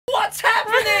What's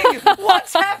happening?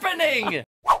 What's happening?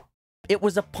 It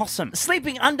was a possum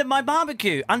sleeping under my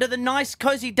barbecue, under the nice,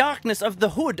 cozy darkness of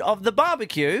the hood of the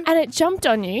barbecue. And it jumped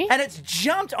on you? And it's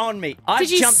jumped on me. Did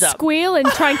you jumped up. squeal and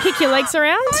try and kick your legs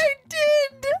around?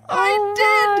 I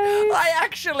did. I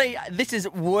actually, this is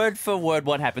word for word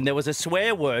what happened. There was a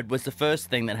swear word was the first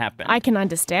thing that happened. I can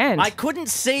understand. I couldn't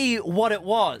see what it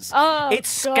was. Oh, it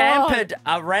scampered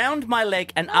around my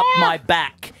leg and up my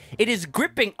back. It is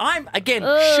gripping. I'm, again,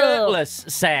 shirtless,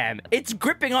 Sam. It's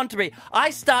gripping onto me. I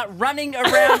start running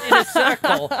around in a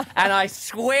circle, and I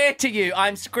swear to you,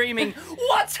 I'm screaming,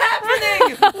 what's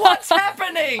happening? What's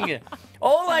happening?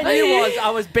 All I knew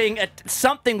was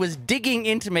something was digging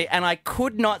into me, and I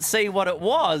could not see what it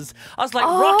was. I was like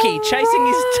Rocky chasing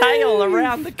his tail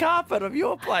around the carpet of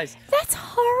your place. That's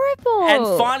horrible.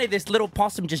 And finally, this little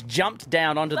possum just jumped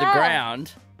down onto the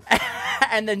ground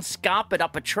and then scarpered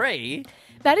up a tree.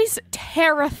 That is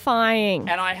terrifying.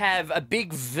 And I have a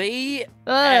big V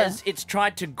as it's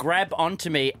tried to grab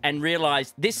onto me and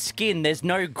realised this skin, there's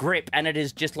no grip, and it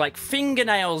is just like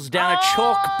fingernails down a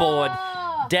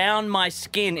chalkboard, down my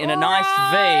skin in a nice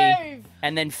V,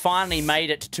 and then finally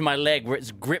made it to my leg where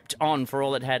it's gripped on for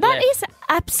all it had left. That is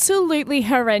absolutely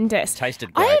horrendous.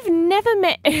 Tasted great. I've never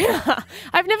met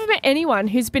anyone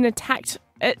who's been attacked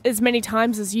as many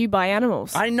times as you by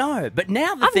animals. I know, but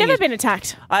now I've never been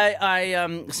attacked.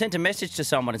 I sent a message to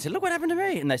someone and said, look what happened to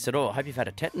me. And they said, I hope you've had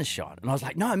a tetanus shot. And I was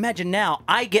like, no, imagine now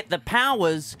I get the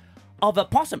powers of a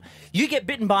possum. You get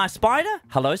bitten by a spider?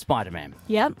 Hello, Spider-Man.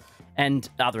 Yep. And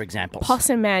other examples.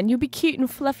 Possum man, you'll be cute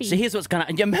and fluffy. So here's what's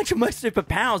going to... Imagine my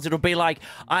superpowers. It'll be like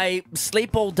I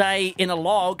sleep all day in a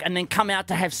log and then come out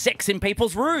to have sex in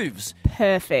people's roofs.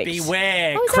 Perfect.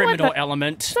 Beware, criminal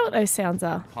element. Is that what those sounds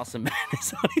are? Possum man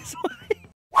is on his way.